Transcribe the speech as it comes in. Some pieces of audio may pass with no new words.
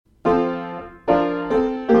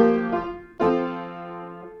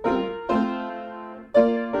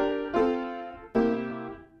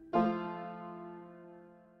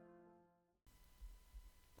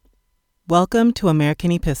Welcome to American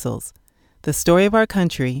Epistles, the story of our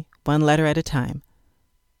country, one letter at a time.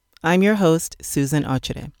 I'm your host, Susan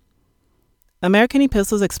Ochere. American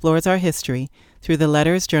Epistles explores our history through the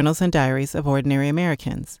letters, journals, and diaries of ordinary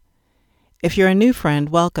Americans. If you're a new friend,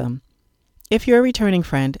 welcome. If you're a returning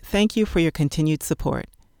friend, thank you for your continued support.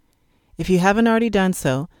 If you haven't already done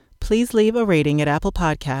so, please leave a rating at Apple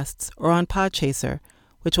Podcasts or on Podchaser,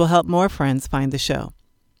 which will help more friends find the show.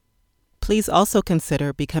 Please also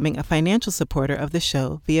consider becoming a financial supporter of the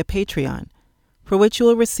show via Patreon, for which you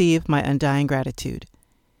will receive my undying gratitude.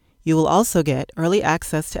 You will also get early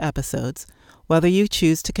access to episodes, whether you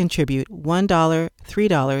choose to contribute $1,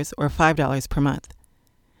 $3, or $5 per month.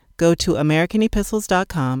 Go to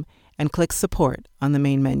AmericanEpistles.com and click Support on the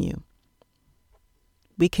main menu.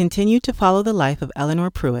 We continue to follow the life of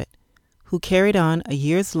Eleanor Pruitt, who carried on a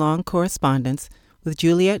years-long correspondence with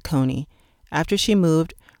Juliet Coney after she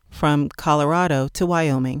moved from Colorado to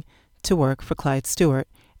Wyoming to work for Clyde Stewart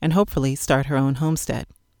and hopefully start her own homestead.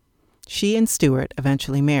 She and Stewart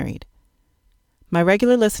eventually married. My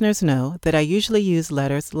regular listeners know that I usually use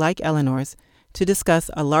letters like Eleanor's to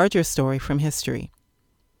discuss a larger story from history.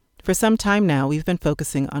 For some time now, we've been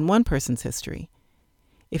focusing on one person's history.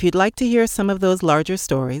 If you'd like to hear some of those larger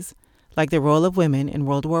stories, like the role of women in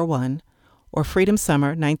World War I or Freedom Summer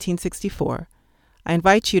 1964, I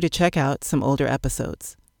invite you to check out some older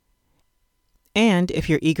episodes. And if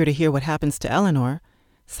you're eager to hear what happens to Eleanor,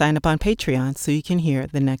 sign up on Patreon so you can hear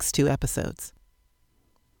the next 2 episodes.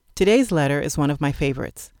 Today's letter is one of my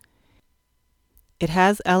favorites. It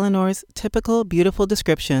has Eleanor's typical beautiful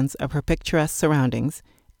descriptions of her picturesque surroundings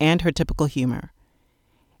and her typical humor.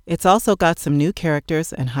 It's also got some new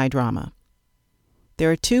characters and high drama. There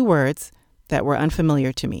are 2 words that were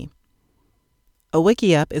unfamiliar to me. A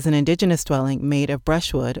wickiup is an indigenous dwelling made of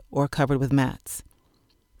brushwood or covered with mats.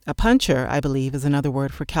 A puncher, I believe, is another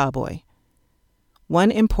word for cowboy. One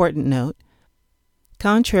important note: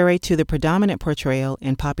 contrary to the predominant portrayal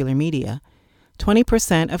in popular media,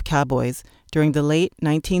 20% of cowboys during the late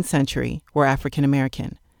 19th century were African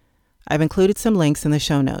American. I've included some links in the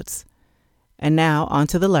show notes. And now on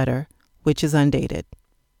to the letter, which is undated.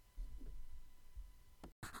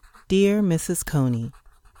 Dear Mrs. Coney,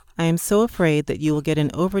 I am so afraid that you will get an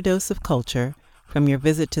overdose of culture from your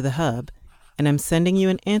visit to the hub, and I'm sending you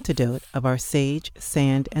an antidote of our sage,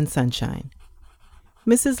 sand, and sunshine.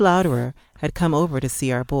 Mrs. Louderer had come over to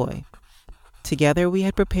see our boy. Together we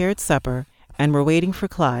had prepared supper and were waiting for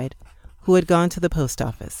Clyde, who had gone to the post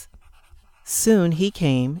office. Soon he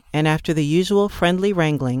came, and after the usual friendly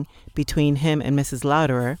wrangling between him and Mrs.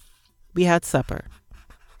 Louderer, we had supper.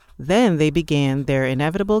 Then they began their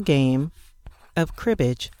inevitable game of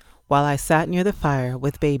cribbage while I sat near the fire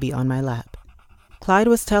with baby on my lap. Clyde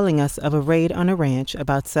was telling us of a raid on a ranch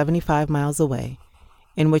about 75 miles away,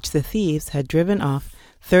 in which the thieves had driven off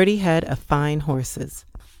 30 head of fine horses.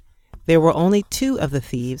 There were only 2 of the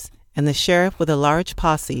thieves, and the sheriff with a large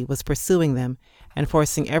posse was pursuing them and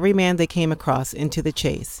forcing every man they came across into the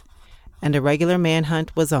chase, and a regular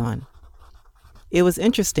manhunt was on. It was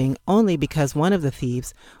interesting only because one of the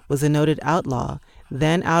thieves was a noted outlaw,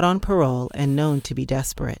 then out on parole and known to be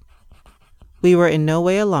desperate. We were in no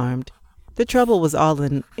way alarmed. The trouble was all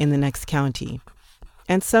in the next county,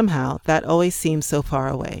 and somehow that always seemed so far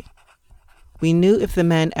away. We knew if the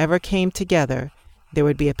men ever came together, there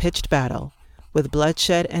would be a pitched battle, with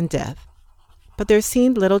bloodshed and death, but there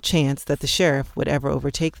seemed little chance that the sheriff would ever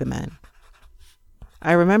overtake the men.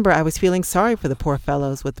 I remember I was feeling sorry for the poor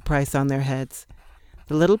fellows with the price on their heads.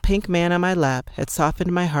 The little pink man on my lap had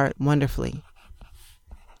softened my heart wonderfully.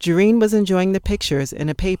 Jereen was enjoying the pictures in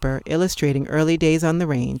a paper illustrating early days on the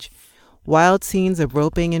range, wild scenes of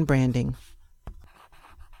roping and branding.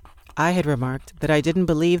 I had remarked that I didn't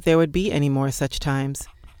believe there would be any more such times,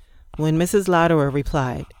 when Mrs. Louderer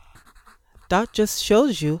replied, "Dot just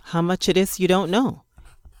shows you how much it is you don't know.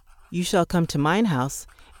 You shall come to mine house,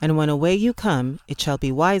 and when away you come, it shall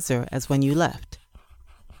be wiser as when you left."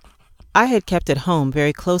 I had kept at home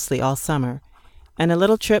very closely all summer, and a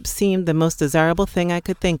little trip seemed the most desirable thing I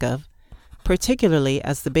could think of, particularly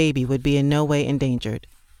as the baby would be in no way endangered.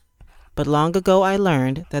 But long ago I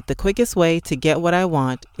learned that the quickest way to get what I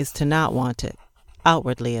want is to not want it,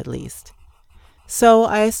 outwardly at least. So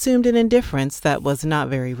I assumed an indifference that was not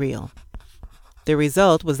very real. The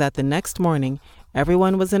result was that the next morning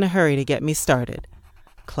everyone was in a hurry to get me started.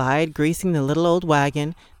 Clyde greasing the little old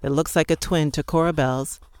wagon that looks like a twin to Cora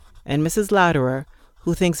Belle's, and Mrs. Louderer,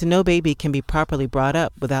 who thinks no baby can be properly brought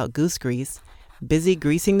up without goose grease, busy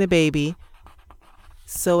greasing the baby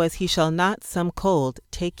so as he shall not some cold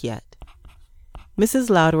take yet. Mrs.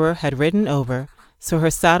 Louderer had ridden over, So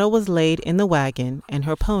her saddle was laid in the wagon, and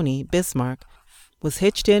her pony, Bismarck, was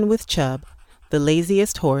hitched in with Chub, the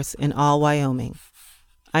laziest horse in all Wyoming.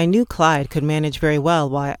 I knew Clyde could manage very well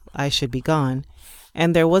while I should be gone,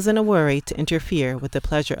 and there wasn't a worry to interfere with the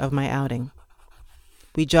pleasure of my outing.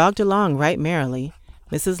 We jogged along right merrily,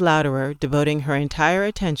 Mrs. Louderer devoting her entire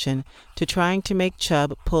attention to trying to make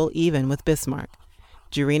Chub pull even with Bismarck,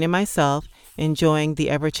 Jerrine and myself enjoying the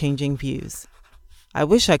ever-changing views. I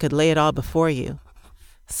wish I could lay it all before you.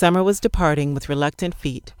 Summer was departing with reluctant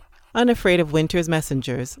feet, unafraid of winter's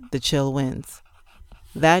messengers, the chill winds.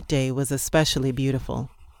 That day was especially beautiful.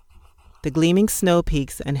 The gleaming snow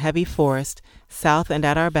peaks and heavy forest south and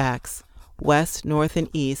at our backs, west, north, and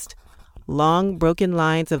east, long broken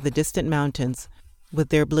lines of the distant mountains with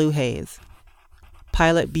their blue haze.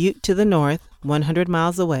 Pilot Butte to the north, 100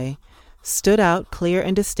 miles away, stood out clear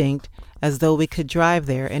and distinct as though we could drive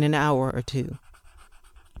there in an hour or two.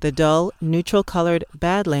 The dull, neutral-colored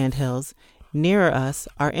Badland Hills nearer us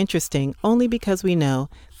are interesting only because we know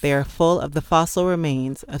they are full of the fossil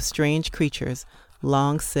remains of strange creatures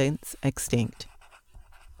long since extinct.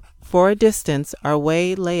 For a distance, our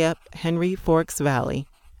way lay up Henry Forks Valley.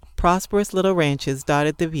 Prosperous little ranches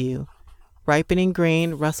dotted the view. Ripening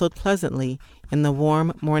grain rustled pleasantly in the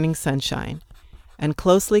warm morning sunshine, and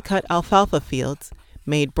closely cut alfalfa fields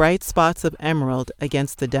made bright spots of emerald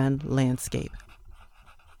against the dun landscape.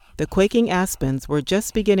 The quaking aspens were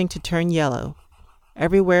just beginning to turn yellow.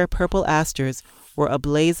 Everywhere purple asters were a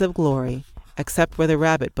blaze of glory, except where the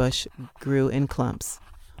rabbit bush grew in clumps,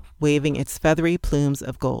 waving its feathery plumes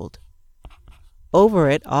of gold. Over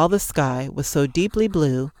it all the sky was so deeply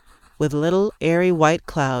blue, with little airy white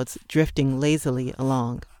clouds drifting lazily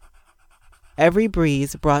along. Every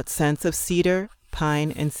breeze brought scents of cedar,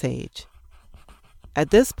 pine, and sage.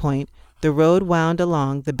 At this point, the road wound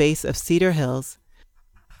along the base of Cedar Hills.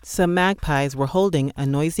 Some magpies were holding a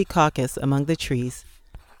noisy caucus among the trees.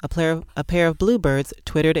 A pair of bluebirds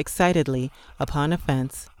twittered excitedly upon a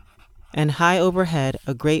fence, and high overhead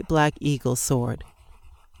a great black eagle soared.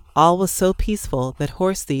 All was so peaceful that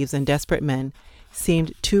horse thieves and desperate men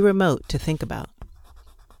seemed too remote to think about.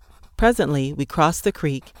 Presently we crossed the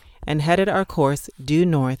creek and headed our course due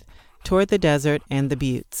north toward the desert and the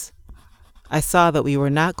buttes. I saw that we were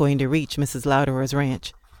not going to reach Mrs. Louderer's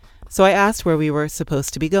ranch, so I asked where we were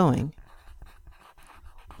supposed to be going.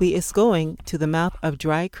 "We is going to the mouth of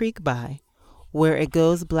Dry Creek by, where it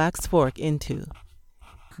goes Black's Fork into.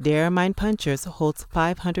 There mine punchers holds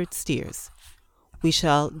 500 steers. We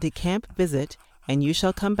shall decamp visit, and you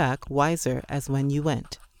shall come back wiser as when you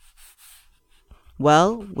went."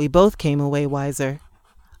 Well, we both came away wiser.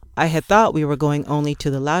 I had thought we were going only to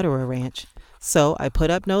the Louderer ranch, so I put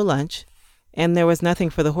up no lunch, and there was nothing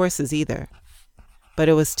for the horses either. But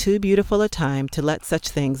it was too beautiful a time to let such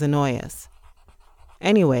things annoy us.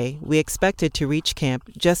 Anyway, we expected to reach camp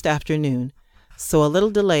just after noon, so a little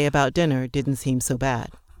delay about dinner didn't seem so bad.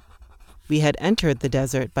 We had entered the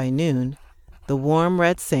desert by noon. The warm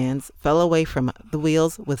red sands fell away from the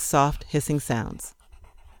wheels with soft hissing sounds.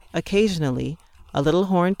 Occasionally, a little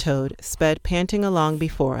horned toad sped panting along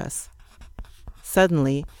before us,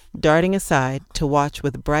 suddenly darting aside to watch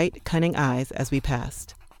with bright, cunning eyes as we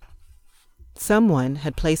passed. Someone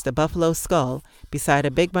had placed a buffalo skull beside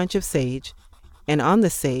a big bunch of sage, and on the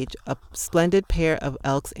sage a splendid pair of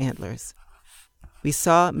elk's antlers. We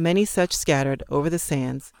saw many such scattered over the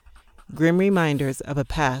sands, grim reminders of a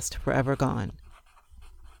past forever gone.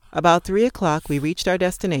 About 3 o'clock we reached our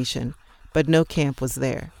destination, but no camp was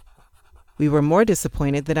there. We were more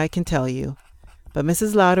disappointed than I can tell you, but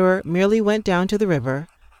Mrs. Louderer merely went down to the river,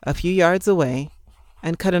 a few yards away,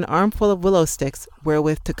 and cut an armful of willow sticks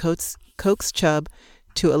wherewith to coax Chub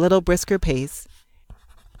to a little brisker pace,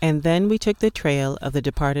 and then we took the trail of the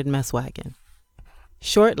departed mess wagon.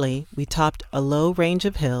 Shortly we topped a low range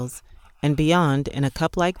of hills, and beyond, in a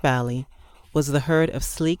cup-like valley, was the herd of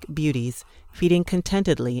sleek beauties feeding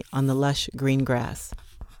contentedly on the lush green grass.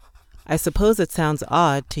 I suppose it sounds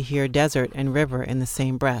odd to hear desert and river in the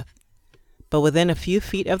same breath, but within a few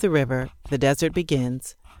feet of the river the desert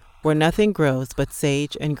begins, where nothing grows but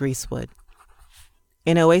sage and greasewood.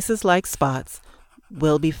 In oasis-like spots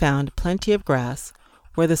will be found plenty of grass,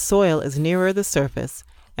 where the soil is nearer the surface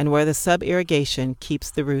and where the sub-irrigation keeps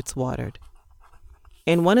the roots watered.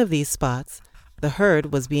 In one of these spots, the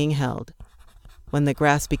herd was being held. When the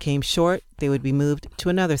grass became short, they would be moved to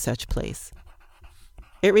another such place.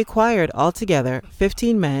 It required altogether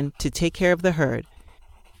 15 men to take care of the herd,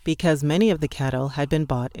 because many of the cattle had been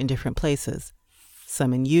bought in different places,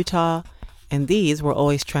 some in Utah, and these were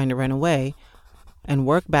always trying to run away and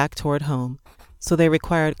work back toward home, so they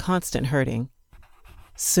required constant herding.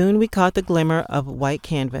 Soon we caught the glimmer of white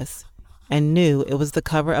canvas and knew it was the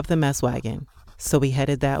cover of the mess wagon, so we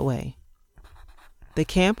headed that way. The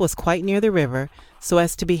camp was quite near the river, so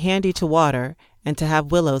as to be handy to water and to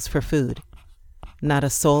have willows for food. Not a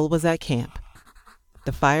soul was at camp.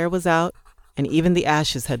 The fire was out, and even the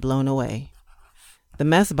ashes had blown away. The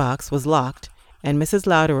mess box was locked, and Mrs.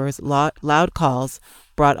 Louderer's loud calls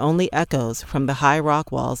brought only echoes from the high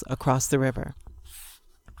rock walls across the river.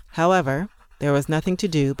 However, there was nothing to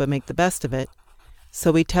do but make the best of it,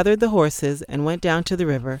 so we tethered the horses and went down to the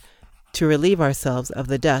river to relieve ourselves of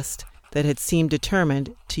the dust that had seemed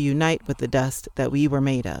determined to unite with the dust that we were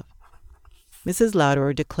made of. Mrs.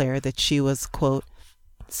 Louderer declared that she was, quote,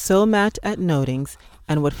 so mat at Notings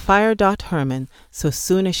and would fire Dot Herman so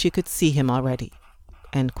soon as she could see him already,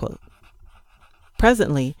 end quote.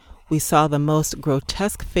 Presently, we saw the most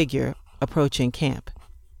grotesque figure approaching camp.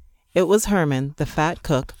 It was Herman, the fat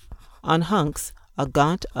cook, on Hunks, a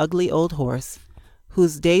gaunt, ugly old horse,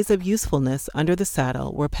 whose days of usefulness under the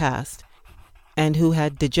saddle were past, and who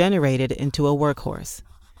had degenerated into a workhorse.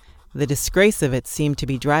 The disgrace of it seemed to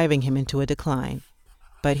be driving him into a decline,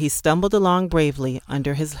 but he stumbled along bravely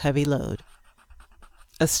under his heavy load.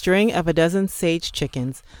 A string of a dozen sage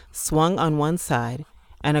chickens swung on one side,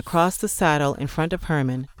 and across the saddle in front of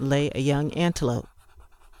Herman lay a young antelope.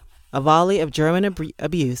 A volley of German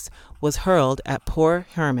abuse was hurled at poor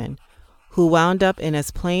Herman, who wound up in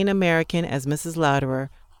as plain American as Mrs. Louderer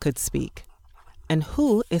could speak. And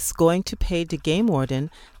who is going to pay the game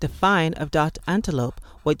warden the fine of dot antelope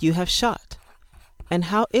what you have shot? And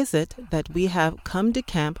how is it that we have come to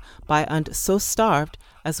camp by und so starved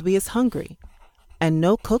as we is hungry, and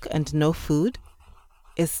no cook and no food?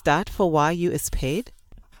 Is that for why you is paid?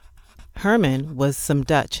 Herman was some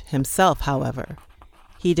Dutch himself, however.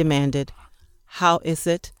 He demanded, how is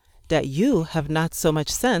it that you have not so much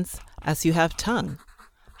sense as you have tongue?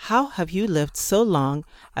 How have you lived so long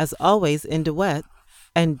as always in the wet,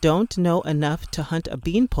 and don't know enough to hunt a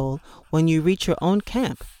beanpole when you reach your own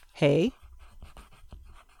camp, hey?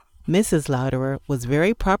 Mrs. Louderer was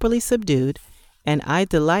very properly subdued, and I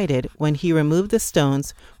delighted when he removed the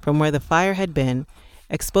stones from where the fire had been,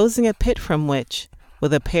 exposing a pit from which,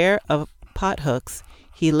 with a pair of pot hooks,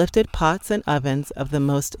 he lifted pots and ovens of the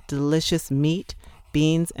most delicious meat,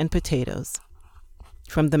 beans, and potatoes.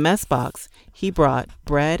 From the mess box, he brought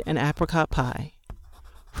bread and apricot pie.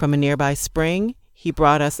 From a nearby spring, he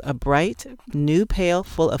brought us a bright, new pail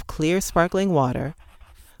full of clear, sparkling water,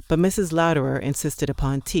 but Mrs. Louderer insisted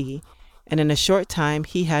upon tea, and in a short time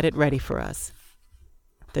he had it ready for us.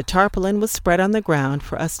 The tarpaulin was spread on the ground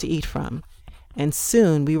for us to eat from, and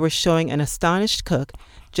soon we were showing an astonished cook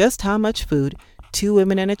just how much food 2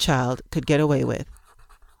 women and a child could get away with.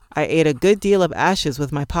 I ate a good deal of ashes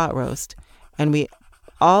with my pot roast, and we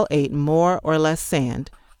all ate more or less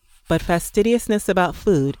sand, but fastidiousness about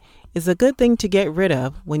food is a good thing to get rid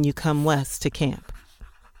of when you come west to camp.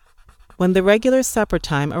 When the regular supper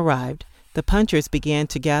time arrived, the punchers began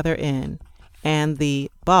to gather in, and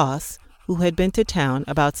the boss, who had been to town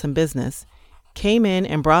about some business, came in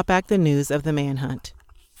and brought back the news of the manhunt.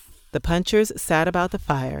 The punchers sat about the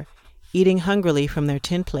fire, eating hungrily from their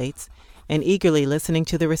tin plates and eagerly listening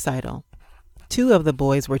to the recital. 2 of the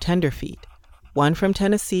boys were tenderfeet, one from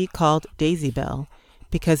Tennessee called Daisy Bell,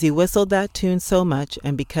 because he whistled that tune so much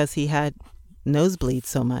and because he had nosebleed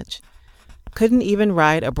so much. Couldn't even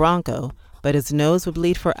ride a bronco, but his nose would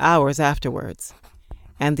bleed for hours afterwards.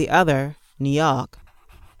 And the other, Neok,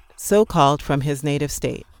 so called from his native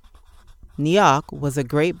state. Neok was a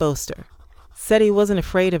great boaster, said he wasn't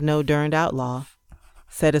afraid of no derned outlaw,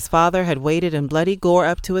 said his father had waded in bloody gore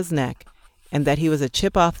up to his neck, and that he was a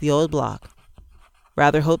chip off the old block.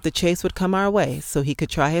 Rather hoped the chase would come our way so he could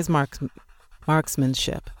try his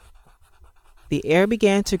marksmanship. The air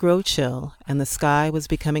began to grow chill, and the sky was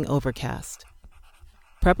becoming overcast.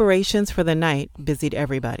 Preparations for the night busied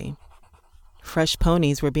everybody. Fresh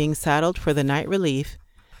ponies were being saddled for the night relief,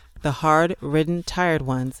 the hard-ridden, tired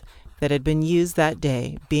ones that had been used that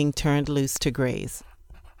day being turned loose to graze.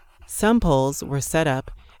 Some poles were set up,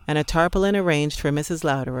 and a tarpaulin arranged for Mrs.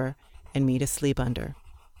 Louderer and me to sleep under.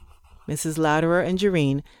 Mrs. Louderer and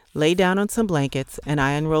Jereen lay down on some blankets, and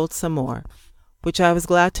I unrolled some more, which I was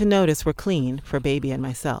glad to notice were clean for baby and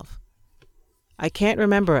myself. I can't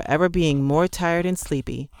remember ever being more tired and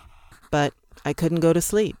sleepy, but I couldn't go to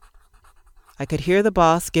sleep. I could hear the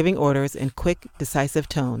boss giving orders in quick, decisive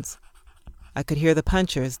tones. I could hear the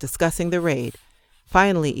punchers discussing the raid,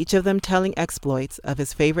 finally each of them telling exploits of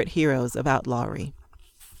his favorite heroes of outlawry.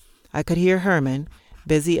 I could hear Herman,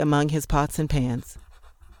 busy among his pots and pans.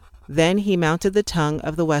 Then he mounted the tongue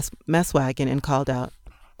of the mess wagon and called out,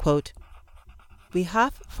 quote, We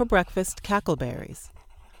have for breakfast cackleberries.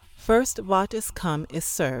 First what is come is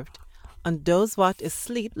served, and those what is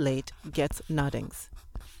sleep late gets noddings.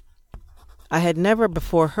 I had never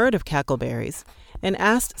before heard of cackleberries, and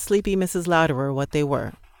asked sleepy Mrs. Louderer what they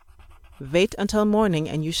were. Wait until morning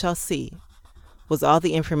and you shall see, was all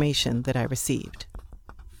the information that I received.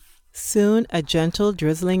 Soon a gentle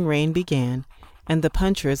drizzling rain began, and the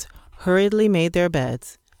punchers hurriedly made their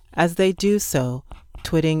beds, as they do so,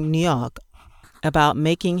 twitting Neog about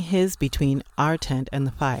making his between our tent and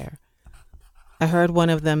the fire. I heard one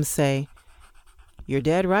of them say, "You're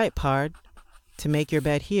dead right, pard, to make your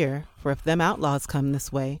bed here, for if them outlaws come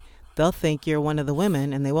this way, they'll think you're one of the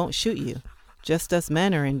women and they won't shoot you. Just us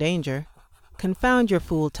men are in danger. Confound your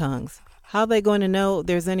fool tongues. How they going to know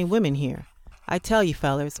there's any women here? I tell you,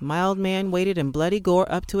 fellers, my old man waded in bloody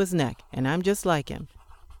gore up to his neck, and I'm just like him."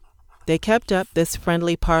 They kept up this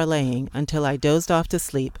friendly parleying until I dozed off to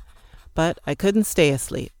sleep, but I couldn't stay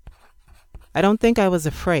asleep. I don't think I was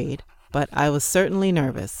afraid, but I was certainly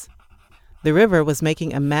nervous. The river was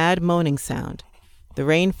making a mad moaning sound. The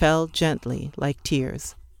rain fell gently, like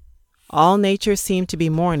tears. All nature seemed to be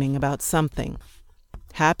mourning about something,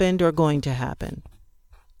 happened or going to happen.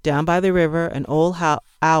 Down by the river, an old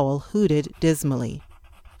owl hooted dismally.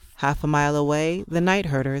 Half a mile away, the night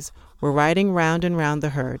herders were riding round and round the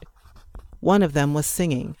herd. One of them was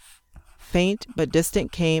singing. Faint but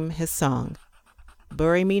distant came his song,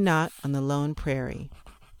 "Bury me not on the lone prairie."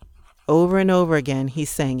 Over and over again he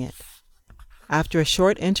sang it. After a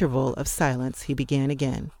short interval of silence, he began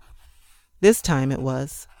again. This time it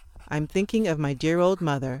was, "I'm thinking of my dear old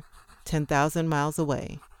mother, 10,000 miles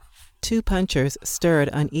away." Two punchers stirred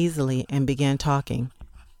uneasily and began talking.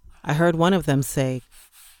 I heard one of them say,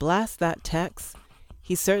 "Blast that Tex.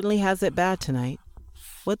 He certainly has it bad tonight.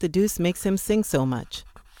 What the deuce makes him sing so much?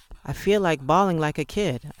 I feel like bawling like a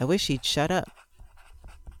kid. I wish he'd shut up."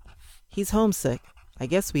 "He's homesick. I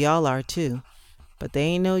guess we all are too. But they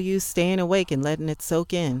ain't no use staying awake and letting it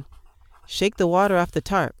soak in. Shake the water off the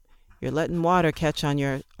tarp. You're letting water catch on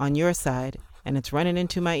your side, and it's running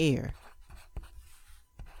into my ear."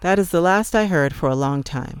 That is the last I heard for a long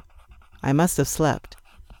time. I must have slept.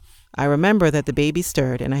 I remember that the baby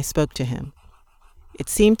stirred, and I spoke to him. It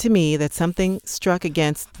seemed to me that something struck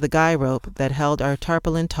against the guy rope that held our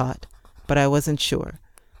tarpaulin taut, but I wasn't sure.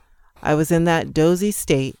 I was in that dozy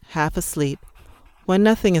state, half asleep, when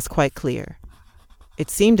nothing is quite clear. It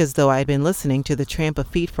seemed as though I had been listening to the tramp of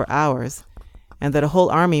feet for hours, and that a whole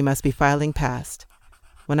army must be filing past,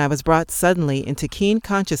 when I was brought suddenly into keen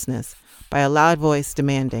consciousness by a loud voice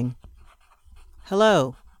demanding,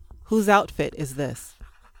 "Hello, whose outfit is this?"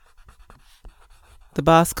 The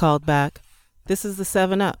boss called back, "This is the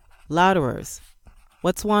 7-Up, Louderers.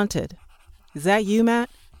 What's wanted?" "Is that you, Matt?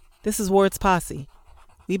 This is Ward's posse.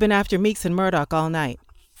 We've been after Meeks and Murdoch all night.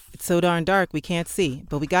 It's so darn dark we can't see,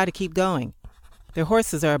 but we gotta keep going. Their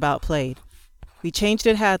horses are about played. We changed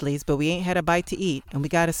at Hadley's, but we ain't had a bite to eat, and we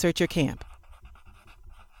gotta search your camp."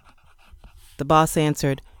 The boss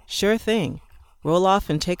answered, "Sure thing. Roll off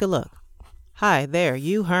and take a look. Hi, there,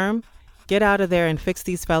 you, Herm. Get out of there and fix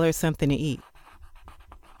these fellers something to eat."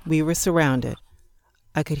 We were surrounded.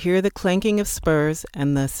 I could hear the clanking of spurs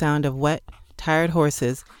and the sound of wet, tired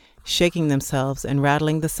horses shaking themselves and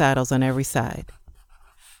rattling the saddles on every side.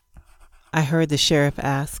 I heard the sheriff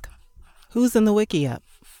ask, "Who's in the wickiup?"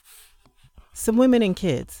 "Some women and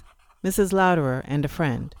kids, Mrs. Louderer and a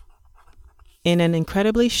friend." In an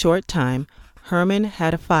incredibly short time, Herman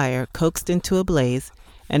had a fire coaxed into a blaze,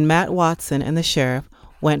 and Matt Watson and the sheriff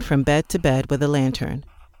went from bed to bed with a lantern.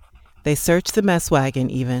 They searched the mess wagon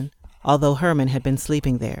even, although Herman had been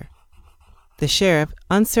sleeping there. The sheriff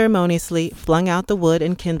unceremoniously flung out the wood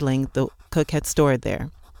and kindling the cook had stored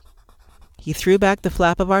there. He threw back the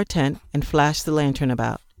flap of our tent and flashed the lantern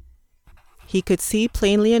about. He could see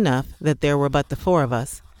plainly enough that there were but the 4 of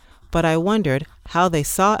us, but I wondered how they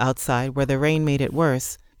saw outside where the rain made it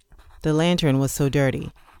worse. The lantern was so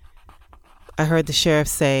dirty. I heard the sheriff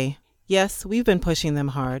say, "Yes, we've been pushing them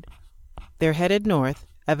hard. They're headed north,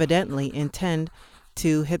 evidently intend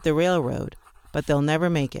to hit the railroad, but they'll never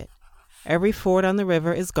make it. Every ford on the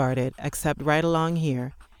river is guarded, except right along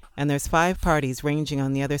here, and there's 5 parties ranging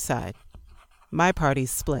on the other side. My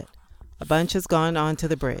party's split. A bunch has gone on to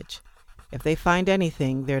the bridge. If they find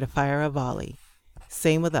anything, they're to fire a volley.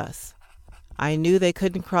 Same with us. I knew they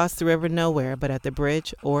couldn't cross the river nowhere but at the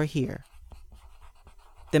bridge or here."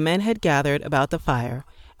 The men had gathered about the fire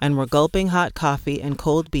and were gulping hot coffee and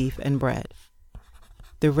cold beef and bread.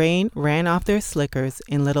 The rain ran off their slickers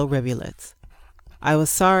in little rivulets. I was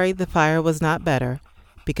sorry the fire was not better,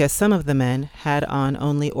 because some of the men had on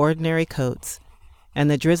only ordinary coats, and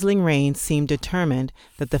the drizzling rain seemed determined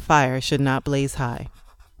that the fire should not blaze high.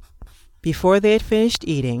 Before they had finished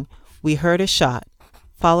eating, we heard a shot,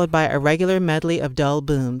 followed by a regular medley of dull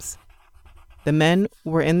booms. The men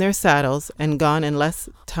were in their saddles and gone in less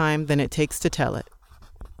time than it takes to tell it.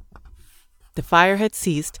 The fire had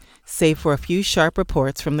ceased, save for a few sharp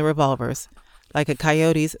reports from the revolvers, like a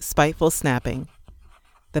coyote's spiteful snapping.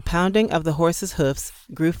 The pounding of the horses' hoofs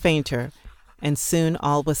grew fainter, and soon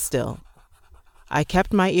all was still. I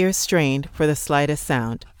kept my ears strained for the slightest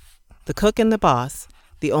sound. The cook and the boss,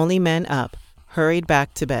 the only men up, hurried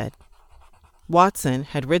back to bed. Watson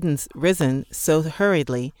had risen so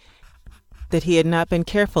hurriedly that he had not been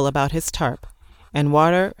careful about his tarp, and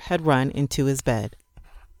water had run into his bed.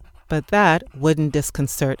 But that wouldn't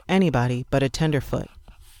disconcert anybody but a tenderfoot.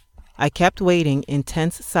 I kept waiting in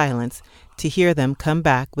tense silence to hear them come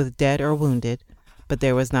back with dead or wounded, but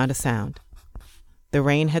there was not a sound. The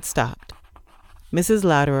rain had stopped. Mrs.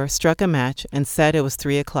 Louderer struck a match and said it was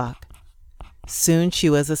 3 o'clock. Soon she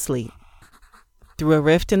was asleep. Through a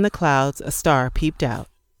rift in the clouds a star peeped out.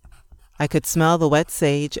 I could smell the wet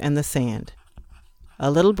sage and the sand. A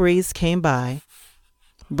little breeze came by,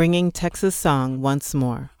 bringing Texas song once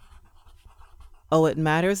more. Oh, it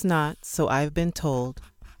matters not, so I've been told,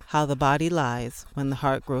 how the body lies when the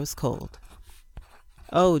heart grows cold.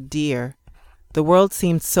 Oh dear, the world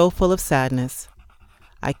seemed so full of sadness.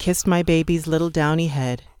 I kissed my baby's little downy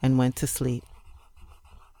head and went to sleep.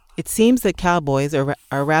 It seems that cowboys are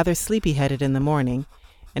rather sleepy-headed in the morning,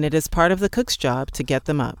 and it is part of the cook's job to get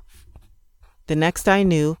them up. The next I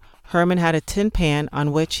knew, Herman had a tin pan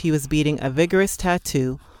on which he was beating a vigorous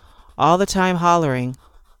tattoo, all the time hollering,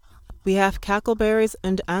 "We have cackleberries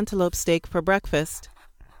and antelope steak for breakfast."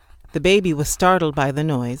 The baby was startled by the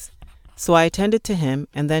noise, so I attended to him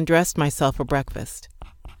and then dressed myself for breakfast.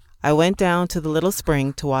 I went down to the little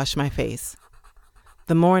spring to wash my face.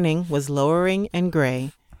 The morning was lowering and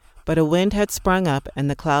gray, but a wind had sprung up and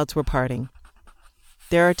the clouds were parting.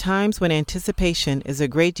 There are times when anticipation is a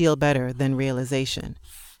great deal better than realization.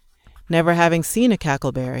 Never having seen a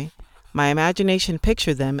cackleberry, my imagination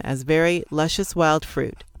pictured them as very luscious wild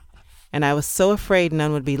fruit, and I was so afraid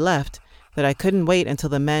none would be left that I couldn't wait until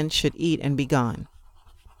the men should eat and be gone.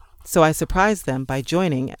 So I surprised them by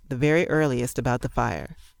joining at the very earliest about the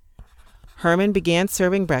fire. Herman began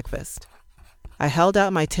serving breakfast. I held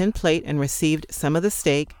out my tin plate and received some of the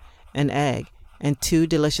steak, an egg, and 2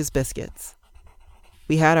 delicious biscuits.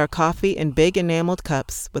 We had our coffee in big enameled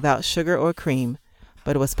cups without sugar or cream,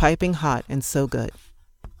 but it was piping hot and so good.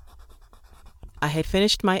 I had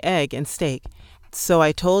finished my egg and steak, so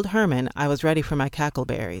I told Herman I was ready for my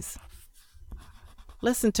cackleberries.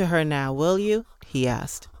 "Listen to her now, will you?" he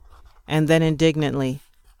asked. And then indignantly,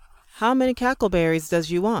 "How many cackleberries does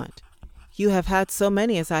you want? You have had so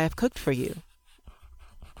many as I have cooked for you."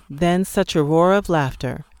 Then such a roar of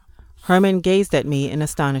laughter. Herman gazed at me in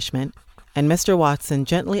astonishment, and Mr. Watson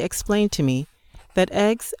gently explained to me that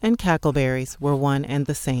eggs and cackleberries were one and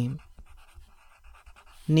the same.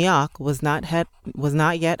 Nyack was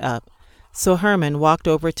not yet up, so Herman walked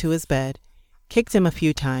over to his bed, kicked him a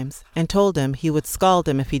few times, and told him he would scald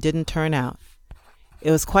him if he didn't turn out. It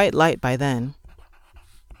was quite light by then.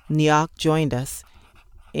 Nyack joined us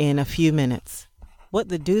in a few minutes. "What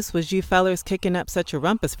the deuce was you fellers kicking up such a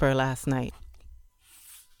rumpus for last night?"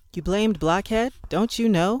 "You blamed blockhead, don't you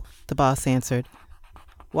know?" the boss answered.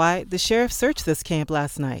 "Why, the sheriff searched this camp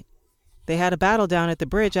last night. They had a battle down at the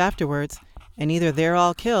bridge afterwards, and either they're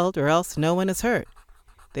all killed or else no one is hurt.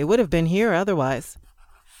 They would have been here otherwise.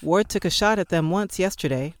 Ward took a shot at them once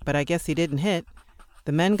yesterday, but I guess he didn't hit.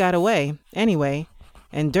 The men got away, anyway,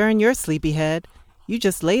 and darn your sleepy head, you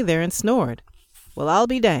just lay there and snored. Well, I'll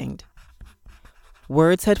be danged."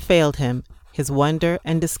 Words had failed him, his wonder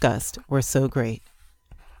and disgust were so great.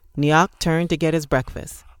 Nyack turned to get his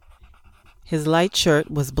breakfast. His light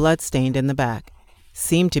shirt was blood-stained in the back,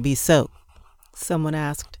 seemed to be soaked. Someone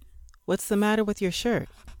asked, "What's the matter with your shirt?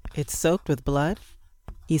 It's soaked with blood?"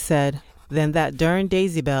 He said, "Then that darn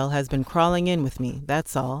Daisy Belle has been crawling in with me,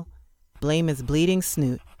 that's all. Blame his bleeding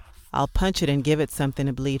snoot. I'll punch it and give it something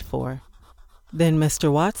to bleed for." Then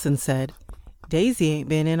Mr. Watson said, "Daisy ain't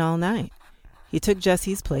been in all night. He took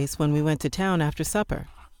Jessie's place when we went to town after supper."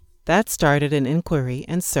 That started an inquiry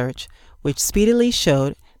and search which speedily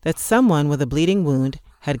showed that someone with a bleeding wound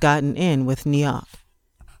had gotten in with Nyack.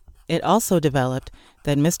 It also developed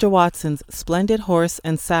that Mr. Watson's splendid horse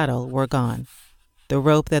and saddle were gone, the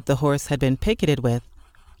rope that the horse had been picketed with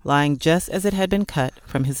lying just as it had been cut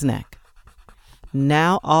from his neck.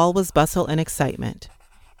 Now all was bustle and excitement.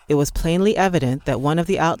 It was plainly evident that one of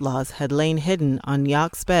the outlaws had lain hidden on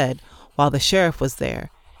Nyack's bed while the sheriff was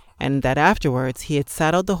there, and that afterwards he had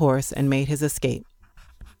saddled the horse and made his escape.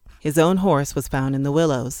 His own horse was found in the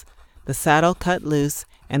willows, the saddle cut loose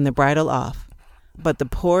and the bridle off, but the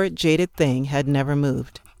poor jaded thing had never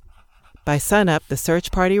moved. By sunup, the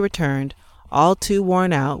search party returned, all too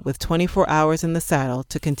worn out with 24 hours in the saddle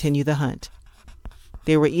to continue the hunt.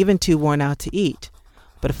 They were even too worn out to eat,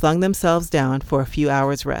 but flung themselves down for a few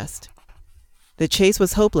hours' rest. The chase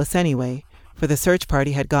was hopeless anyway, for the search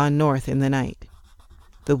party had gone north in the night.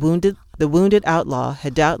 The wounded outlaw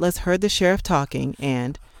had doubtless heard the sheriff talking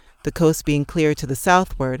and, the coast being clear to the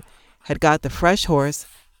southward, had got the fresh horse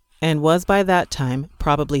and was by that time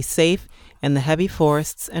probably safe in the heavy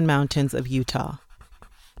forests and mountains of Utah.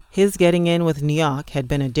 His getting in with Neoch had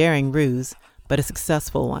been a daring ruse, but a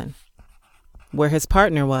successful one. Where his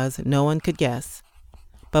partner was, no one could guess.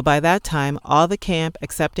 But by that time, all the camp,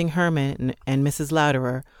 excepting Herman and Mrs.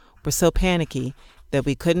 Louderer, were so panicky that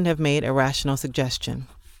we couldn't have made a rational suggestion.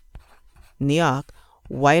 Neoch,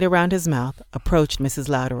 white around his mouth, approached Mrs.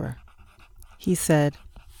 Louderer. He said,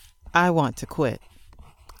 "I want to quit."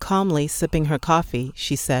 Calmly sipping her coffee,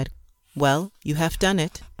 she said, "Well, you have done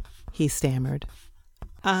it." He stammered.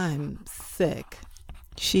 "I'm sick."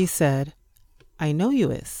 She said, "I know you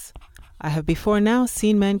is. I have before now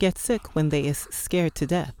seen men get sick when they is scared to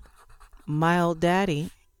death. My old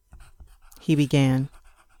daddy," he began.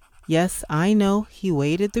 "Yes, I know he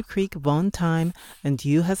waded the creek one time and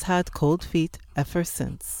you has had cold feet ever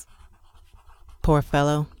since." Poor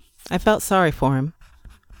fellow. I felt sorry for him.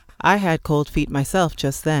 I had cold feet myself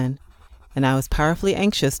just then, and I was powerfully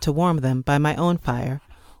anxious to warm them by my own fire,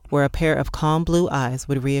 where a pair of calm blue eyes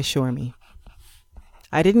would reassure me.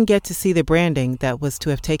 I didn't get to see the branding that was to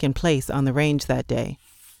have taken place on the range that day.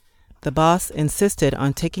 The boss insisted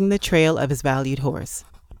on taking the trail of his valued horse.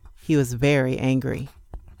 He was very angry.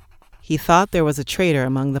 He thought there was a traitor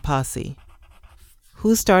among the posse.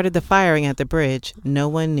 Who started the firing at the bridge, no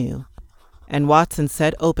one knew, and Watson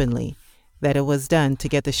said openly that it was done to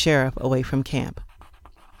get the sheriff away from camp.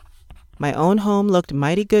 My own home looked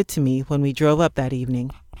mighty good to me when we drove up that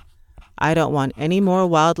evening. I don't want any more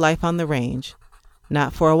wildlife on the range,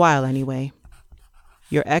 not for a while anyway.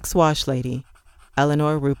 Your ex-wash lady,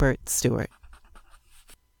 Eleanor Rupert Stewart.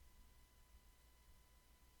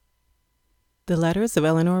 The letters of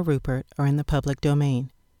Eleanor Rupert are in the public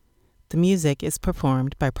domain. The music is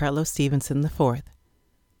performed by Pretlow Stevenson IV.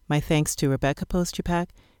 My thanks to Rebecca Postupak,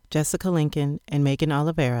 Jessica Lincoln, and Megan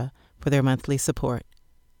Oliveira for their monthly support.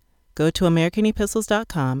 Go to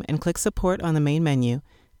AmericanEpistles.com and click support on the main menu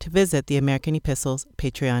to visit the American Epistles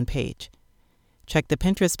Patreon page. Check the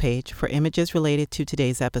Pinterest page for images related to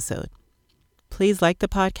today's episode. Please like the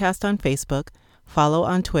podcast on Facebook, follow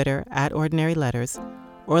on Twitter @Ordinary Letters,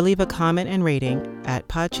 or leave a comment and rating at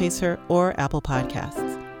Podchaser or Apple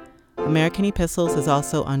Podcasts. American Epistles is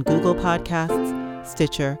also on Google Podcasts,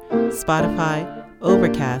 Stitcher, Spotify,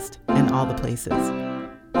 Overcast, and all the places.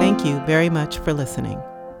 Thank you very much for listening.